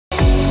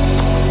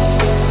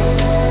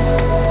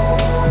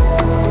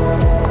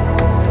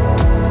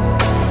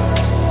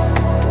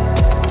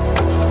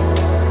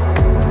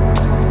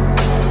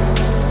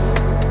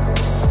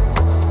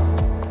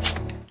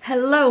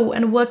Hello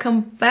and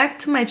welcome back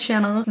to my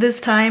channel. This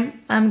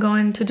time I'm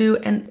going to do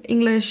an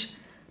English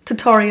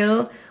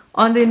tutorial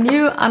on the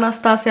new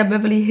Anastasia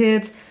Beverly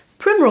Hills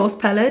Primrose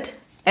palette.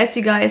 As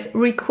you guys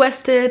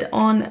requested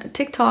on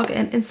TikTok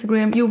and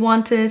Instagram, you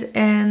wanted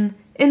an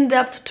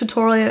in-depth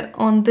tutorial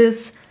on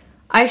this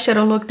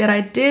eyeshadow look that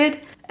I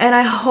did. And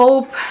I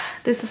hope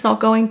this is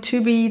not going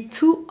to be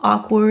too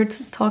awkward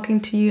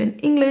talking to you in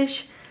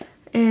English.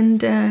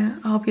 And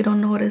I hope you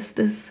don't notice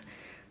this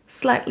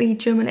slightly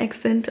German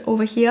accent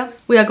over here.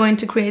 We are going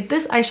to create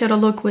this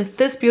eyeshadow look with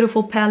this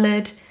beautiful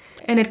palette,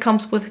 and it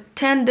comes with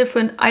 10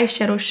 different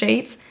eyeshadow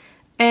shades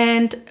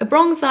and a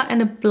bronzer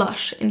and a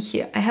blush in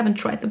here. I haven't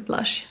tried the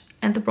blush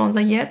and the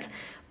bronzer yet,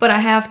 but I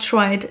have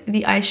tried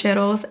the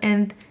eyeshadows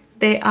and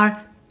they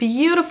are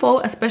beautiful,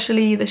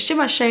 especially the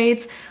shimmer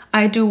shades.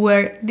 I do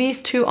wear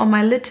these two on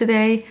my lid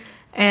today,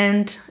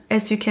 and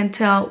as you can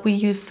tell, we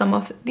use some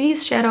of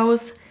these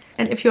shadows.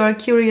 And if you are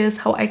curious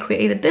how I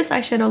created this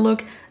eyeshadow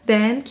look,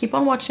 then keep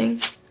on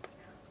watching.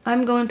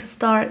 I'm going to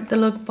start the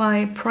look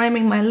by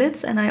priming my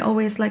lids, and I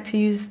always like to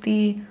use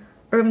the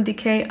Urban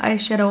Decay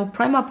eyeshadow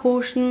primer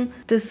potion.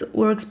 This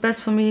works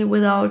best for me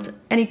without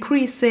any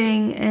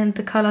creasing, and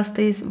the color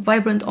stays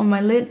vibrant on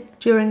my lid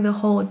during the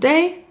whole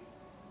day.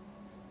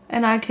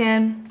 And I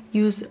can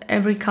use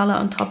every color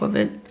on top of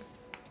it.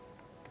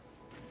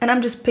 And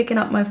I'm just picking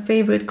up my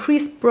favorite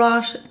crease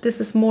brush. This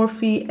is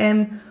Morphe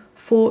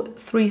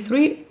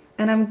M433.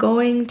 And I'm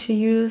going to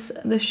use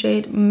the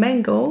shade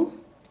Mango,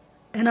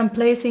 and I'm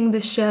placing the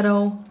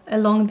shadow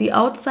along the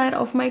outside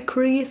of my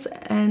crease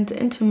and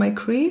into my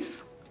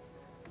crease,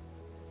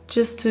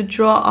 just to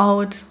draw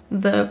out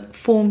the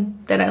form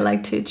that I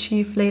like to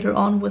achieve later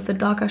on with the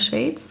darker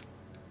shades.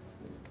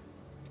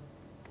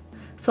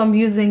 So I'm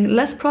using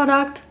less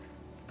product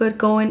but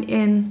going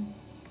in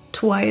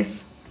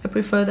twice. I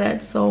prefer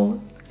that,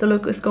 so the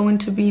look is going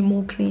to be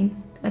more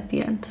clean at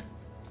the end.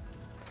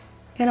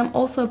 And I'm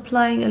also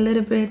applying a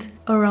little bit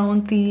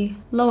around the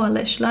lower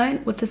lash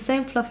line with the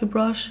same fluffy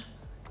brush.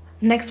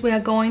 Next we are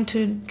going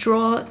to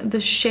draw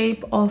the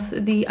shape of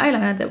the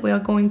eyeliner that we are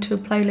going to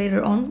apply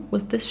later on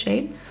with this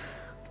shade.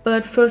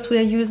 But first we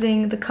are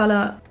using the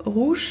color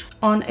Rouge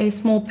on a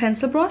small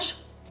pencil brush.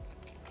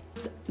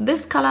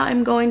 This color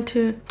I'm going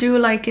to do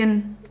like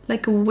a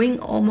wing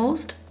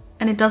almost,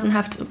 and it doesn't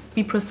have to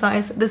be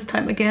precise this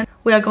time again.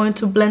 We are going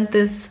to blend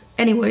this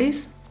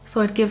anyways, so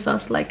it gives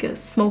us like a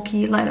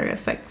smoky liner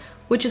effect,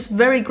 which is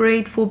very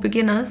great for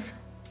beginners.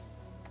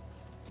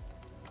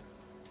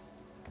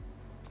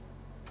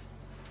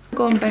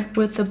 Going back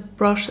with the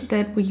brush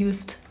that we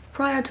used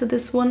prior to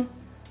this one,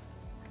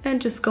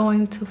 and just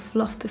going to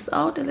fluff this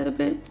out a little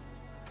bit.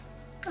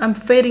 I'm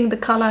fading the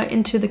color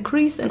into the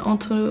crease and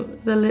onto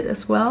the lid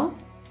as well.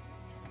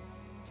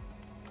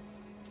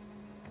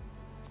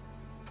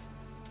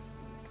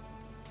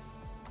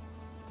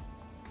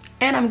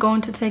 And I'm going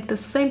to take the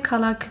same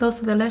color close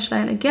to the lash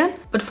line again,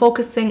 but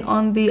focusing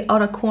on the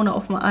outer corner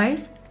of my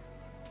eyes.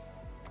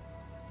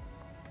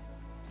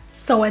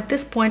 So at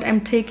this point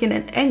I'm taking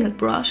an angled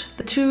brush,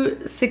 the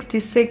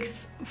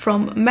 266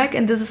 from MAC,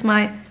 and this is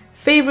my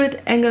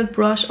favorite angled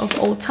brush of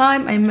all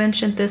time. I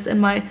mentioned this in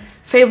my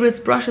favorites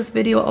brushes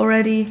video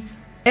already.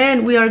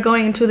 And we are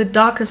going into the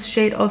darkest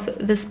shade of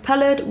this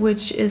palette,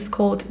 which is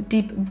called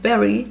Deep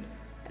Berry.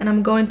 And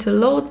I'm going to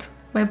load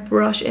my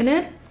brush in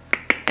it.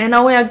 And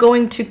now we are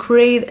going to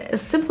create a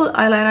simple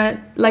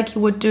eyeliner like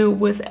you would do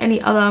with any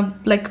other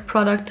black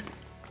product,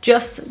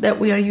 just that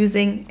we are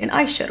using an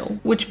eyeshadow,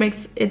 which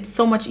makes it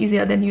so much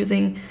easier than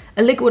using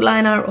a liquid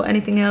liner or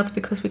anything else,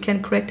 because we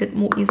can correct it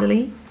more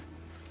easily.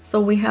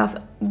 So we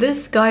have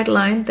this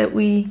guideline that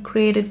we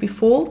created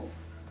before,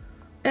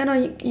 and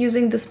I'm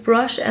using this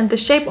brush, and the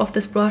shape of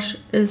this brush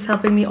is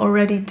helping me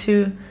already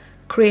to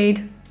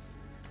create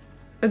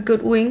a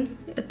good wing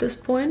at this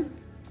point.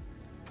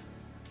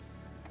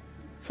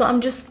 So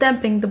I'm just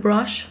stamping the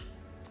brush,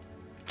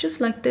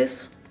 just like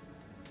this,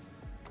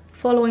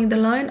 following the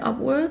line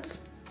upwards,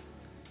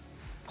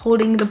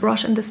 holding the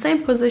brush in the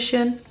same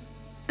position,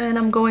 and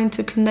I'm going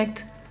to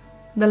connect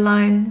the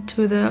line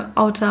to the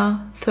outer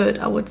third,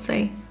 I would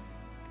say.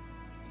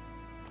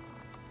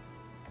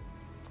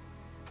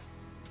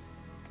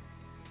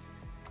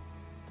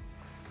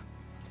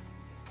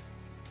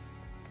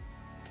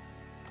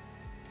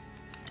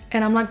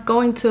 And I'm not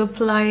going to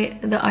apply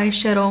the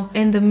eyeshadow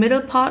in the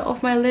middle part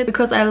of my lid,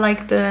 because I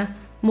like the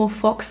more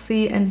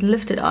foxy and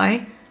lifted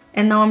eye.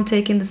 And now I'm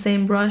taking the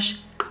same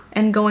brush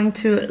and going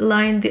to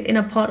line the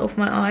inner part of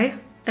my eye.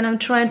 And I'm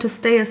trying to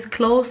stay as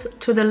close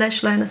to the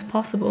lash line as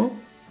possible.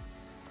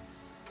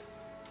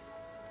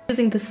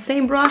 Using the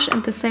same brush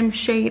and the same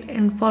shade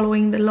and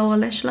following the lower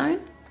lash line.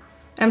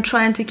 I'm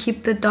trying to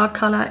keep the dark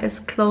color as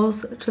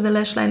close to the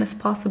lash line as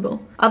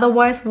possible.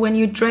 Otherwise, when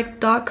you drag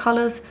dark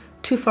colors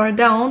too far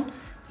down,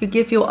 you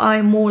give your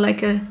eye more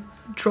like a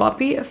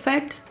droppy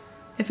effect,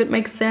 if it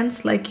makes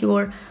sense, like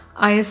your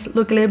eyes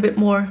look a little bit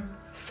more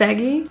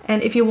saggy.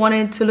 And if you want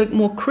it to look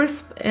more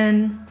crisp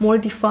and more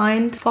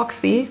defined,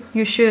 foxy,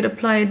 you should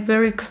apply it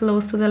very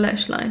close to the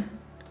lash line.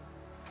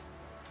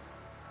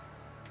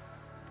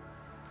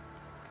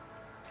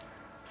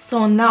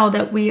 So now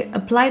that we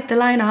applied the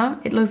liner,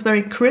 it looks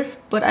very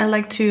crisp, but I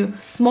like to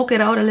smoke it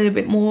out a little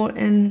bit more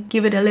and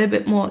give it a little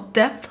bit more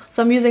depth.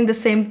 So I'm using the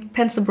same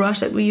pencil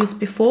brush that we used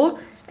before,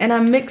 and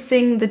I'm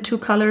mixing the two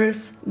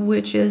colors,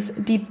 which is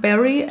Deep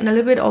Berry and a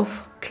little bit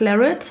of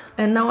Claret.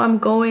 And now I'm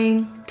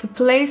going to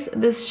place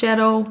this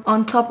shadow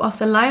on top of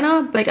the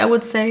liner. Like I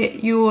would say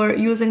you are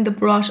using the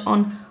brush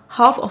on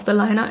half of the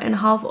liner and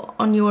half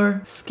on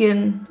your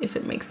skin, if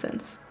it makes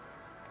sense.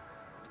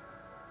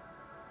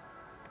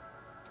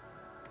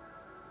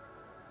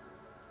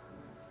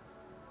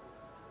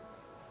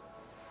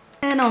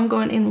 And now I'm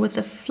going in with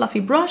the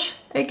fluffy brush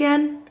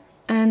again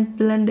and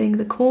blending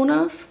the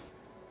corners.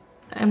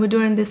 And we're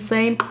doing the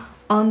same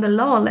on the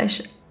lower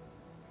lash,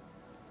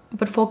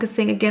 but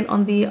focusing again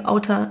on the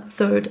outer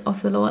third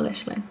of the lower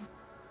lash line.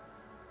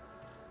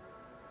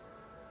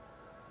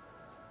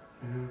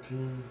 Okay.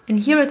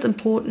 And here it's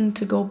important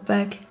to go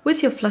back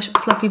with your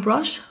fluffy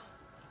brush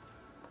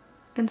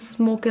and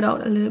smoke it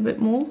out a little bit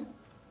more.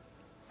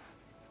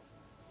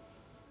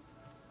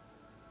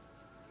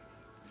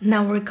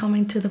 Now we're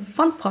coming to the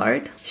fun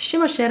part.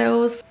 Shimmer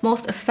shadows,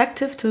 most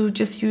effective to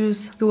just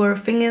use your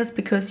fingers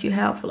because you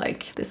have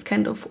like this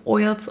kind of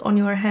oils on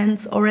your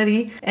hands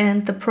already.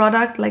 And the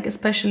product, like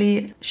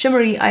especially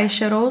shimmery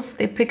eyeshadows,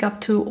 they pick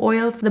up to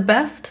oils the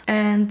best.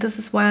 And this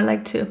is why I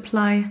like to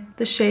apply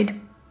the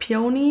shade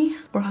Peony,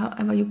 or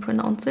however you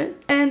pronounce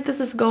it. And this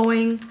is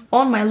going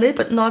on my lid,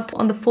 but not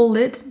on the full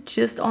lid,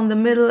 just on the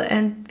middle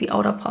and the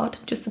outer part,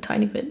 just a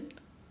tiny bit.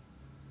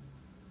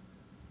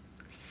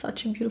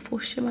 Such a beautiful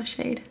shimmer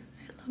shade.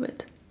 I love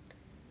it.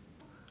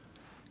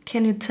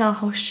 Can you tell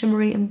how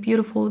shimmery and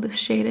beautiful this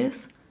shade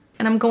is?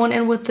 And I'm going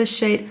in with the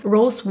shade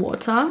Rose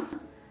Water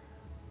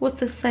with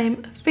the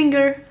same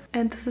finger,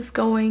 and this is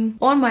going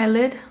on my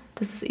lid.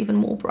 This is even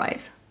more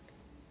bright.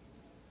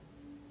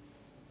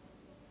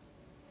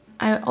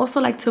 I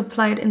also like to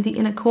apply it in the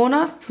inner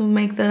corners to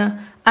make the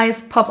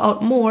eyes pop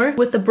out more.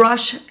 With the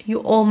brush, you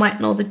all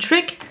might know the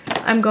trick.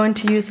 I'm going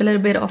to use a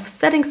little bit of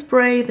setting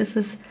spray. This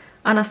is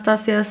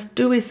Anastasia's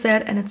Dewy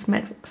Set, and it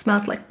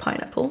smells like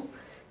pineapple.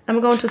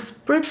 I'm going to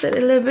spritz it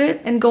a little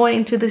bit and going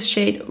into the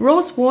shade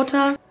Rose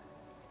Water.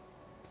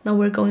 Now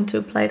we're going to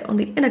apply it on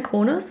the inner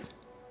corners.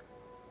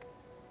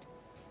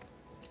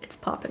 It's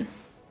popping.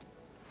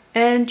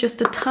 And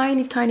just a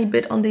tiny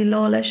bit on the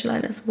lower lash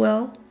line as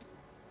well.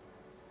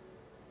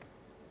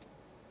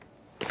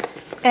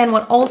 And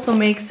what also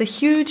makes a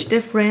huge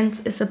difference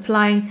is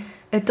applying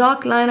a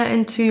dark liner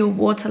into your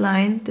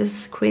waterline.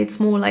 This creates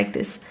more like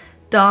this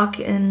dark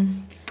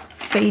and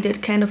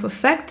faded kind of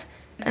effect.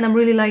 And I'm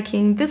really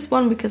liking this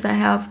one because I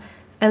have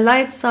a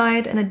light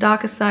side and a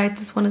darker side.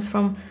 This one is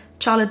from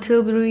Charlotte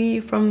Tilbury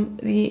from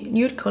the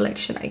nude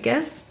collection, I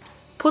guess.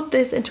 Put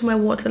this into my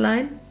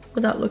waterline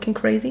without looking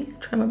crazy.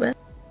 Try my best.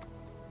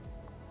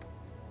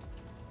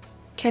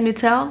 Can you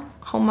tell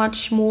how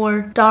much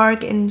more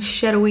dark and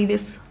shadowy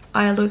this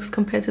eye looks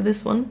compared to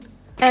this one?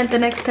 And the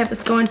next step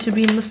is going to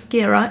be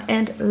mascara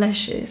and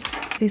lashes.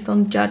 Please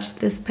don't judge,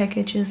 this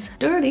package is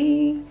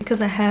dirty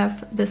because I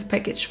have this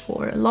package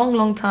for a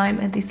long time,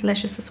 and these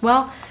lashes as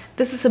well.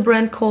 This is a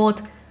brand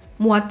called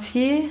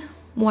Moitié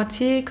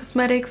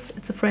Cosmetics.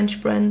 It's a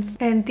French brand,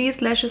 and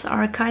these lashes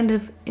are kind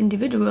of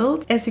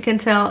individual. As you can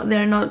tell,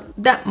 they're not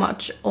that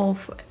much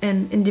of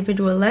an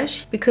individual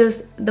lash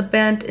because the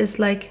band is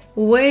like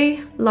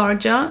way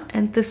larger,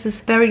 and this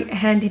is very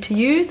handy to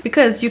use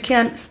because you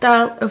can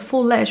style a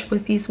full lash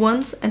with these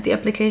ones, and the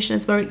application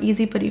is very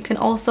easy. But you can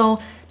also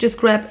just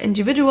grab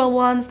individual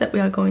ones that we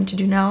are going to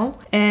do now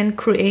and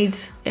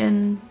create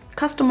a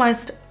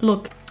customized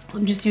look.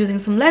 I'm just using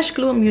some lash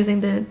glue. I'm using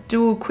the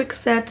Duo Quick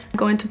Set. I'm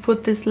going to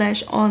put this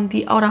lash on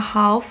the outer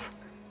half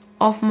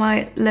of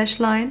my lash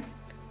line,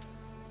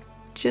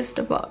 just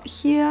about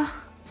here.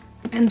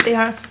 And they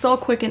are so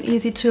quick and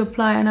easy to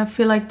apply, and I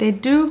feel like they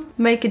do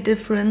make a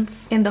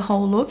difference in the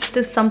whole look.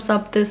 This sums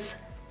up this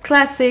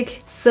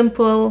classic,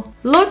 simple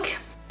look.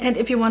 And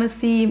if you want to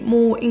see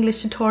more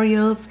English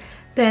tutorials,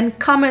 then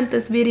comment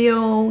this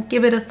video,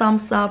 give it a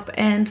thumbs up,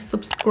 and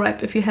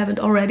subscribe if you haven't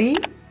already.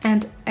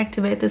 And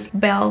activate this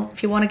bell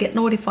if you want to get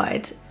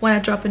notified when I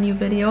drop a new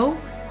video.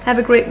 Have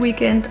a great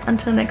weekend.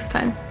 Until next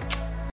time.